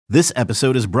This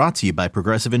episode is brought to you by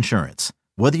Progressive Insurance.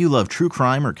 Whether you love true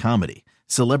crime or comedy,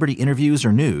 celebrity interviews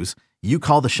or news, you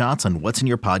call the shots on what's in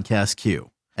your podcast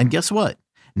queue. And guess what?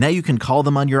 Now you can call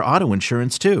them on your auto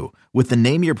insurance too with the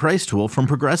Name Your Price tool from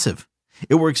Progressive.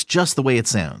 It works just the way it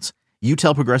sounds. You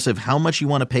tell Progressive how much you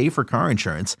want to pay for car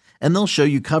insurance, and they'll show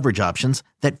you coverage options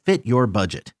that fit your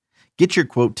budget. Get your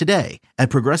quote today at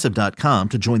Progressive.com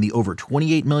to join the over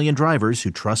 28 million drivers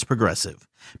who trust Progressive.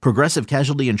 Progressive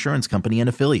Casualty Insurance Company and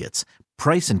Affiliates.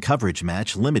 Price and coverage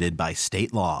match limited by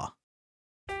state law.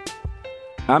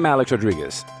 I'm Alex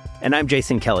Rodriguez. And I'm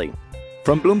Jason Kelly.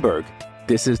 From Bloomberg,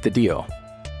 this is The Deal.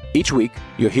 Each week,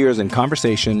 you'll hear us in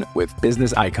conversation with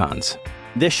business icons.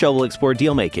 This show will explore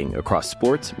deal-making across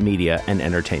sports, media, and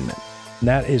entertainment.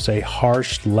 That is a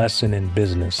harsh lesson in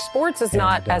business. Sports is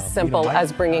not as simple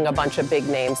as bringing a bunch of big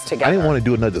names together. I didn't want to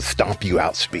do another stomp you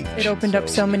out speech. It opened up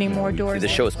so many more doors. The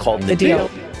show is called The Deal.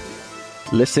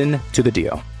 Listen to The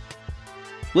Deal.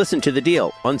 Listen to The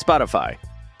Deal on Spotify.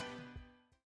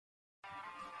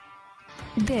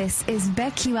 This is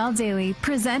BetQL Daily,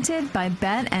 presented by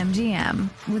BetMGM,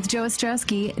 with Joe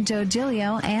Ostrowski, Joe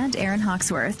Giglio, and Aaron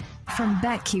Hawksworth from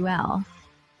BetQL.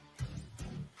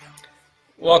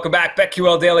 Welcome back,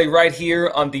 BetQL Daily, right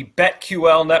here on the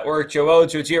BetQL Network. Joe O,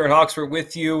 Joe G, Aaron Hawksworth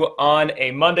with you on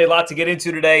a Monday. Lot to get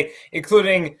into today,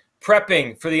 including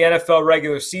prepping for the NFL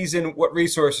regular season, what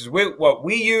resources what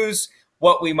we use,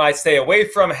 what we might stay away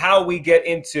from, how we get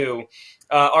into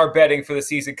our betting for the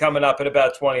season coming up in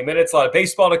about 20 minutes. A lot of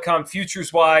baseball to come,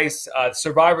 futures-wise,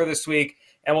 Survivor this week,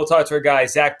 and we'll talk to our guy,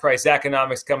 Zach Price,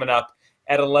 Zachonomics, coming up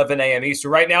at 11 a.m.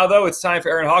 Eastern. Right now, though, it's time for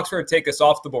Aaron Hawksworth to take us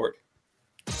off the board.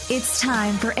 It's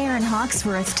time for Aaron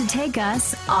Hawksworth to take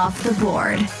us off the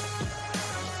board.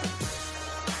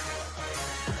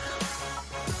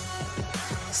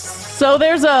 So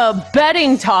there's a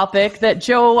betting topic that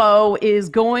Joe O is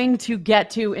going to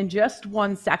get to in just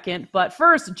 1 second. But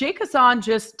first, Jake Hassan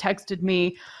just texted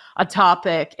me a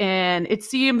topic, and it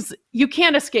seems you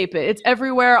can't escape it. It's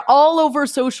everywhere, all over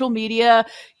social media.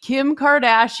 Kim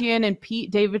Kardashian and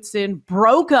Pete Davidson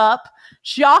broke up.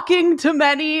 Shocking to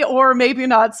many, or maybe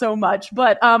not so much.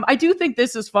 But I do think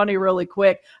this is funny really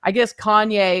quick. I guess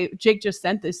Kanye, Jake just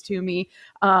sent this to me,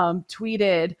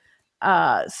 tweeted,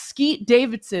 Skeet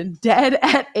Davidson dead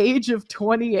at age of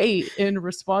 28 in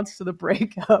response to the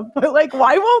breakup. But like,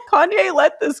 why won't Kanye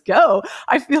let this go?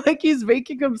 I feel like he's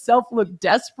making himself look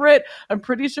desperate. I'm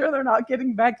pretty sure they're not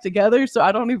getting back together. So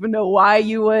I don't even know why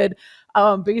you would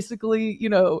basically,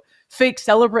 fake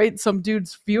celebrate some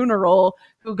dude's funeral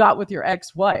who got with your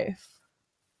ex-wife.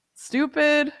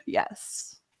 Stupid?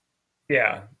 Yes.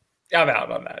 Yeah, I'm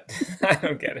out on that. I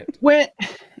don't get it.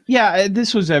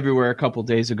 This was everywhere a couple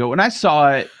days ago. When I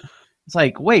saw it, it's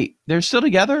like, wait, they're still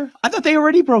together? I thought they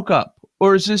already broke up.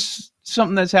 Or is this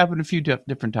something that's happened a few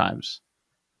different times?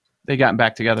 They gotten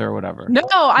back together or whatever. No,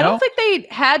 I don't think they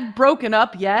had broken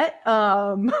up yet.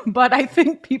 But I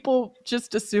think people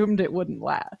just assumed it wouldn't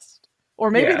last. Or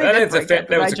maybe they did break up.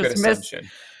 That was a good assumption.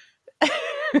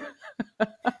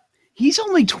 He's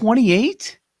only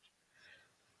 28?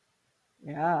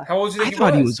 Yeah. How old do you think I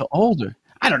thought he was older.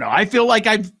 I don't know. I feel like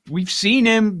we've seen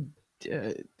him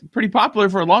pretty popular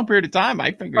for a long period of time.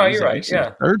 I figured you're right.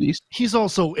 Yeah. 30s. He's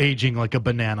also aging like a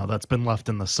banana that's been left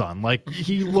in the sun. Like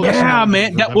he looks. Yeah,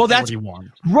 man. That's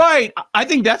 41. Right. I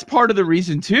think that's part of the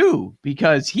reason too,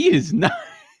 because he is not.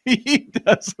 He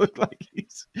does look like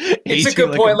he's. It's a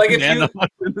good point. Like in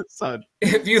the sun.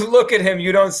 If you look at him,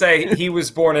 you don't say he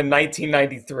was born in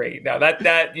 1993. Now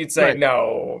that you'd say right.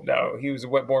 no, he was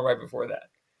born right before that.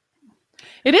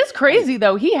 It is crazy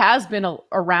though. He has been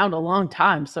around a long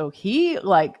time, so he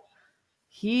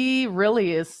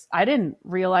really is. I didn't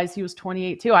realize he was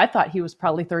 28 too. I thought he was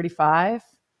probably 35.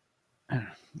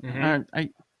 Mm-hmm.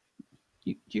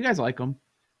 You guys like him?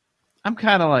 I'm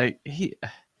kind of like he's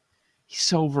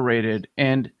so overrated,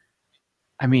 and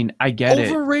I mean, I get it.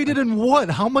 Overrated in what?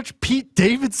 How much Pete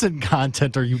Davidson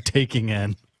content are you taking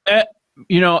in?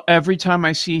 Every time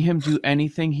I see him do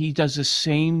anything, he does the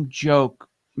same joke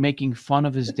making fun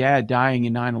of his dad dying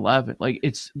in 9/11. Like,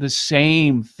 it's the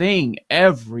same thing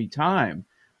every time.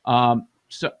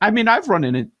 So, I mean, I've run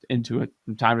into it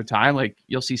from time to time. Like,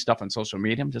 you'll see stuff on social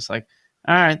media. I'm just like,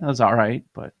 all right, that was all right,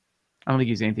 but I don't think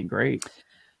he's anything great.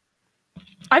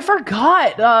 I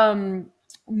forgot.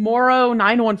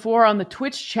 Moro914 on the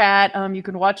Twitch chat. You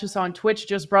can watch us on Twitch.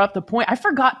 Just brought up the point. I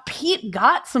forgot Pete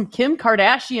got some Kim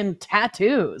Kardashian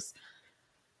tattoos.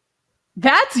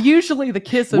 That's usually the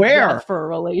kiss of death for a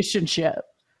relationship.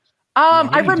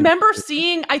 I remember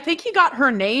seeing, I think he got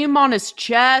her name on his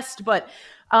chest, but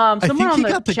someone on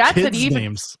the chat said even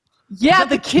names. Yeah,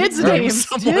 the kids' names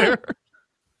too.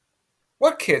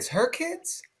 What kids? Her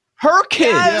kids? Her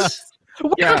kids. Yes.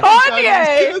 Yeah.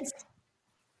 Kanye.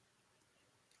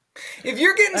 If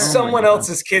you're getting someone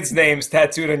else's kids' names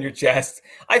tattooed on your chest,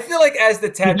 I feel like as the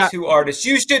tattoo artist,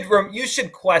 you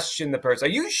should question the person.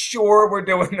 Are you sure we're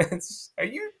doing this? Are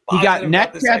you positive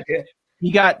about this idea? He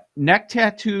got neck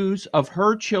tattoos of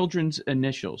her children's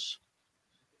initials.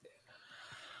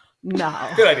 No.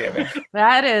 Good idea, man.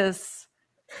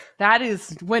 That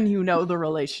is when you know the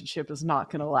relationship is not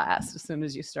going to last as soon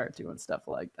as you start doing stuff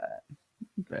like that.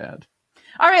 Bad.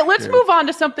 All right, let's move on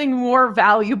to something more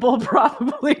valuable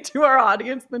probably to our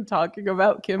audience than talking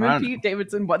about Kim and Pete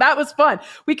Davidson. But that was fun.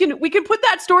 We can put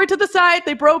that story to the side.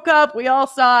 They broke up. We all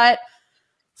saw it.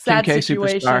 Sad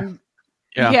situation.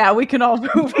 Yeah, we can all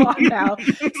move on now.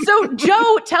 So,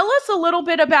 Joe, tell us a little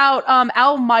bit about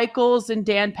Al Michaels and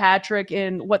Dan Patrick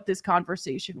and what this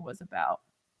conversation was about.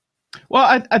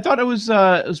 Well, I thought it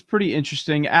was pretty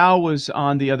interesting. Al was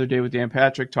on the other day with Dan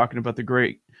Patrick talking about the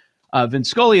great Vin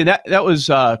Scully, and that was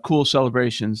cool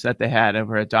celebrations that they had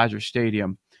over at Dodger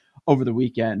Stadium over the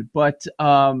weekend. But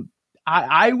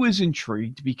I was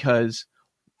intrigued because,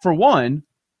 for one,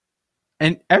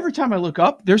 and every time I look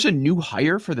up, there's a new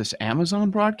hire for this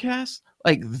Amazon broadcast.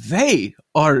 Like, they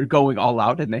are going all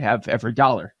out, and they have every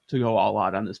dollar to go all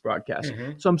out on this broadcast.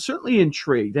 Mm-hmm. So I'm certainly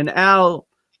intrigued. And Al,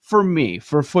 for me,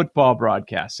 for football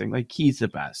broadcasting, like, he's the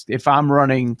best. If I'm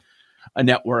running a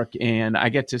network and I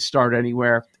get to start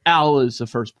anywhere, Al is the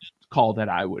first call that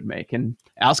I would make. And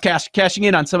Al's cashing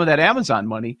in on some of that Amazon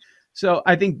money. So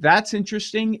I think that's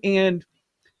interesting. And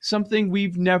something we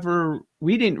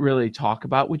didn't really talk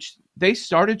about, which they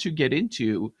started to get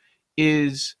into,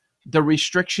 is the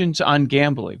restrictions on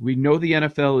gambling. We know the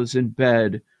NFL is in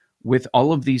bed with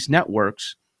all of these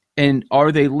networks, and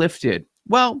are they lifted?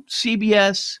 Well,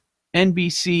 CBS,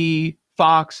 NBC,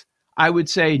 Fox, I would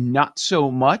say not so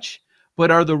much,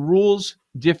 but are the rules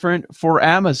different for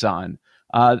Amazon?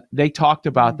 They talked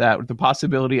about that with the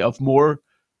possibility of more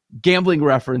gambling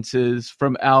references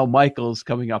from Al Michaels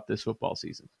coming up this football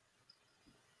season.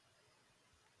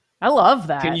 I love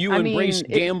that. Can you embrace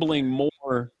gambling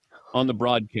more on the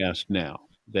broadcast now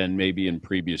than maybe in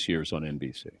previous years on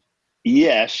NBC?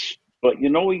 Yes, but you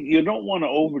don't want to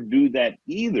overdo that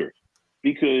either,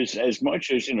 because as much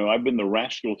as, I've been the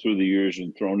rascal through the years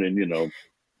and thrown in,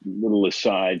 little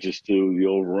asides as to the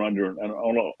over-under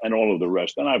and all of the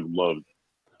rest, and I've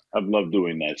loved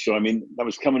doing that. So, I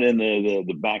was coming in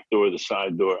the back door, the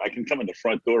side door. I can come in the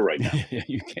front door right now. Yeah,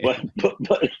 you can.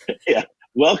 But yeah,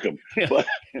 welcome. Yeah.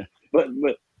 But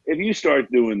if you start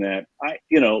doing that,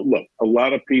 look, a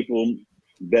lot of people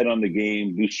bet on the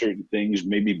game, do certain things,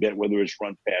 maybe bet whether it's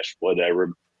run, pass,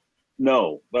 whatever.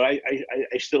 No, but I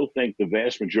still think the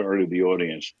vast majority of the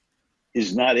audience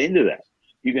is not into that.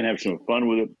 You can have some fun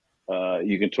with it.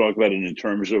 You can talk about it in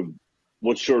terms of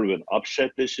what sort of an upset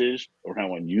this is or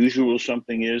how unusual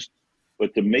something is.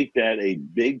 But to make that a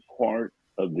big part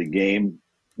of the game,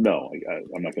 no,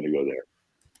 I'm not going to go there.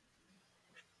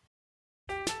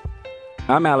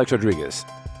 I'm Alex Rodriguez.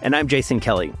 And I'm Jason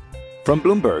Kelly. From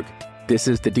Bloomberg, this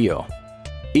is The Deal.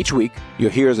 Each week,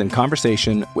 you'll hear us in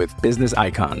conversation with business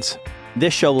icons.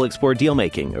 This show will explore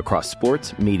deal-making across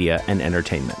sports, media, and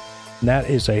entertainment. That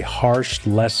is a harsh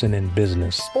lesson in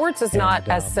business. Sports is not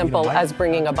as simple as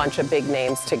bringing a bunch of big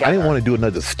names together. I didn't want to do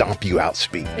another stomp you out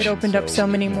speech. It opened up so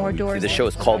many more doors. The show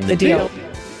is called The Deal.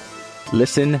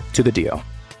 Listen to The Deal.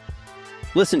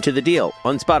 Listen to The Deal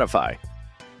on Spotify.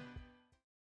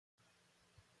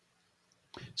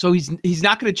 So he's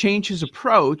not going to change his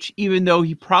approach, even though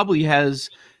he probably has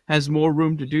more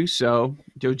room to do so.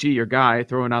 Joe G, your guy,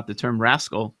 throwing out the term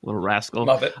rascal, little rascal.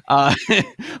 Love it.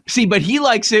 See, but he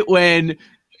likes it when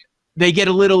they get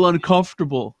a little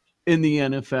uncomfortable in the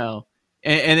NFL.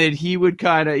 And then he would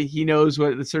he knows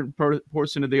what a certain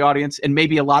portion of the audience, and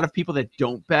maybe a lot of people that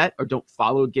don't bet or don't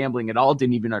follow gambling at all,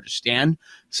 didn't even understand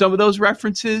some of those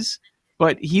references.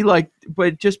 But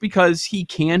just because he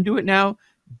can do it now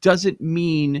doesn't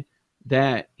mean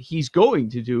that he's going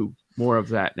to do more of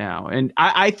that now. And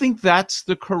I think that's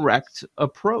the correct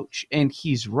approach. And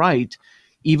he's right.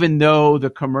 Even though the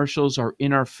commercials are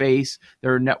in our face,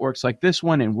 there are networks like this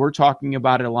one, and we're talking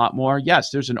about it a lot more. Yes,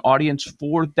 there's an audience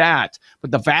for that.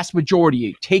 But the vast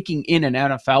majority taking in an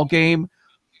NFL game,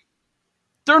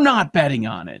 they're not betting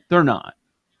on it. They're not.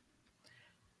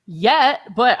 yet,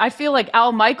 but I feel like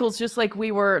Al Michaels, just like we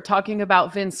were talking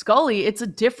about Vin Scully, it's a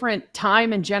different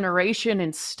time and generation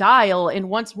and style. And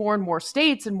once more and more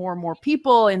states and more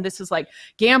people, and this is like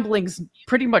gambling's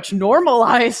pretty much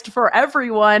normalized for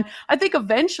everyone, I think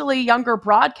eventually younger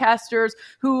broadcasters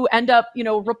who end up,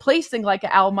 replacing like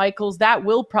Al Michaels, that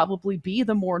will probably be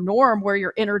the more norm, where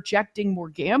you're interjecting more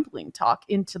gambling talk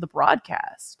into the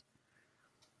broadcast.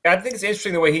 I think it's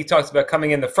interesting the way he talks about coming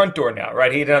in the front door now,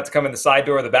 right? He didn't have to come in the side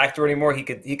door or the back door anymore. He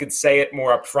could say it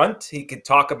more up front. He could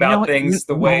talk about things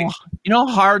the way. You know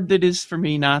how hard it is for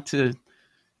me not to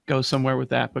go somewhere with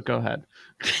that, but go ahead.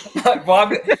 Well,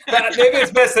 maybe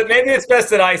it's best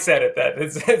that I said it then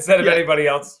instead of anybody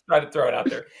else trying to throw it out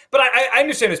there. But I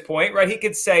understand his point, right? He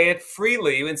could say it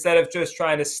freely instead of just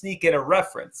trying to sneak in a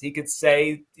reference. He could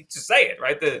say it,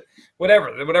 right?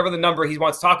 Whatever the number he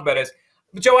wants to talk about is.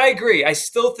 But Joe, I agree. I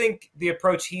still think the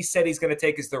approach he said he's going to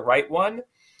take is the right one.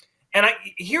 And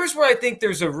here's where I think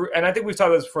and I think we've talked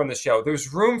about this before on the show,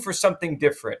 there's room for something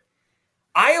different.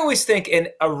 I always think in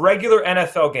a regular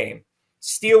NFL game,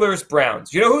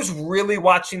 Steelers-Browns, you know who's really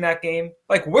watching that game?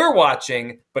 Like, we're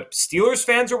watching, but Steelers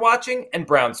fans are watching and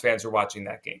Browns fans are watching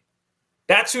that game.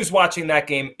 That's who's watching that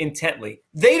game intently.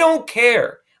 They don't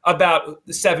care about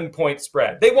the 7-point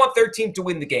spread. They want their team to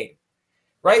win the game.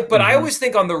 Right. But I always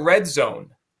think on the red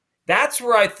zone, that's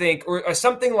where I think, or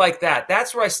something like that,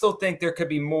 that's where I still think there could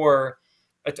be more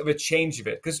of a change of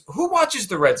it. Because who watches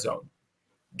the red zone?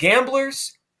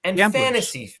 Gamblers and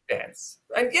fantasy fans.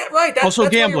 And yeah, right. That's also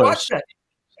gamblers. Why you're watching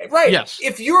that. Right. Yes.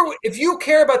 If you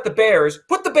care about the Bears,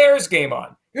 put the Bears game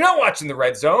on. You're not watching the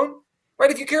red zone. Right.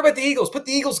 If you care about the Eagles, put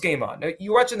the Eagles game on.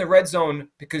 You're watching the red zone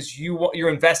because you're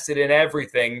invested in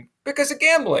everything because of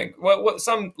gambling. What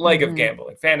some leg of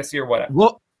gambling, fantasy or whatever.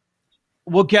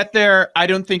 We'll get there. I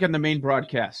don't think on the main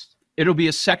broadcast. It'll be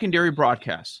a secondary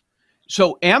broadcast.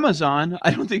 So Amazon, I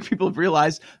don't think people have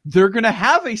realized they're going to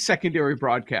have a secondary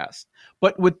broadcast.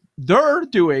 But what they're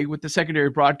doing with the secondary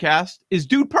broadcast is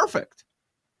Dude Perfect.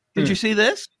 Did you see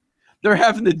this? They're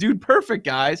having the Dude Perfect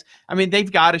guys. I mean,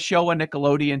 they've got a show on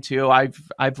Nickelodeon too.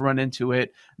 I've run into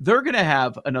it. They're going to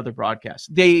have another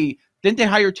broadcast. Didn't they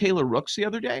hire Taylor Rooks the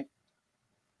other day?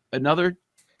 Another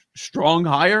strong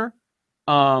hire.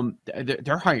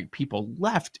 They're hiring people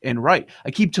left and right.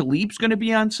 Aqib Talib's going to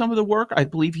be on some of the work. I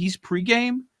believe he's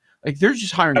pregame. Like, they're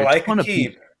just hiring a ton of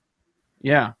people.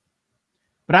 Yeah.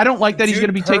 But I don't like that he's going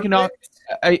to be taken off.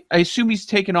 I assume he's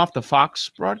taken off the Fox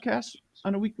broadcast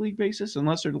on a weekly basis,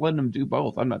 unless they're letting him do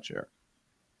both. I'm not sure.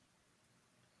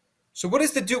 So what are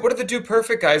the Dude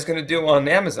Perfect guys going to do on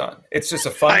Amazon? It's just a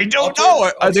fun. I don't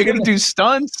know. Are they going to do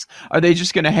stunts? Are they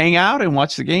just going to hang out and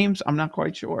watch the games? I'm not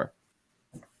quite sure.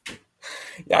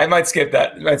 Yeah, I might skip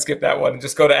that. I might skip that one and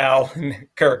just go to Al and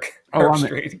Kirk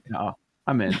Street. No,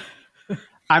 I'm in.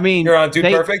 I mean, you're on Dude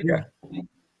Perfect. Yeah.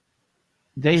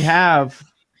 They have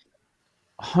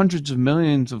hundreds of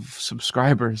millions of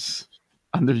subscribers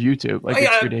on their YouTube. Like,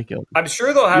 it's ridiculous. I'm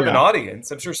sure they'll have an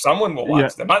audience. I'm sure someone will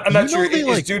watch them. I'm not sure.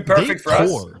 Is Dude Perfect for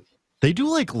us? They do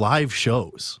like live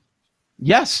shows.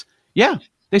 Yes. Yeah.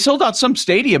 They sold out some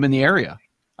stadium in the area.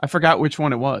 I forgot which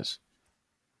one it was.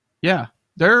 Yeah.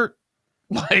 They're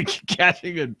like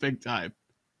catching it big time.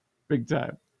 Big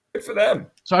time. Good for them.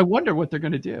 So I wonder what they're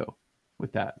going to do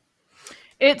with that.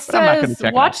 It says,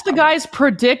 watch the guys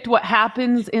predict what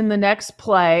happens in the next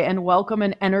play and welcome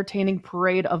an entertaining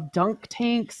parade of dunk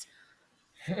tanks,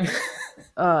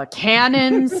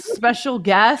 cannons, special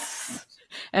guests,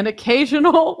 and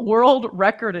occasional world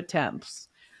record attempts.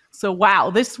 So,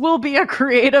 wow, this will be a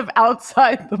creative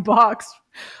outside-the-box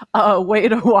way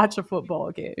to watch a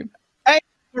football game. Hey,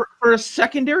 for a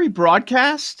secondary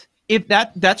broadcast, if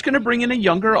that's going to bring in a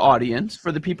younger audience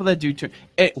for the people that do.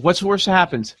 What's worse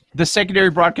happens? The secondary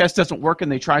broadcast doesn't work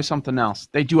and they try something else.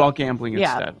 They do all gambling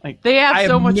instead. Like, they have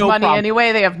so much money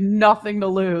anyway. They have nothing to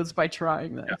lose by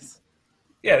trying this.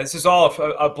 Yeah, this is all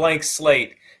a blank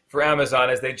slate for Amazon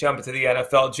as they jump into the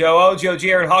NFL. Joe O, Joe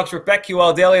G, Aaron Hawksworth,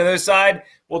 BetQL Daily on the other side.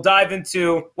 We'll dive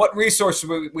into what resources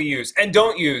we use and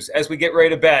don't use as we get ready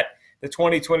to bet the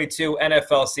 2022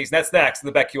 NFL season. That's next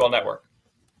on the BetQL Network.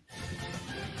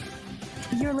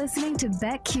 You're listening to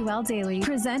BetQL Daily,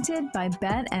 presented by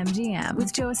BetMGM,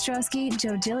 with Joe Ostrowski,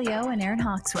 Joe Giglio, and Aaron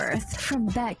Hawksworth from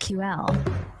BetQL.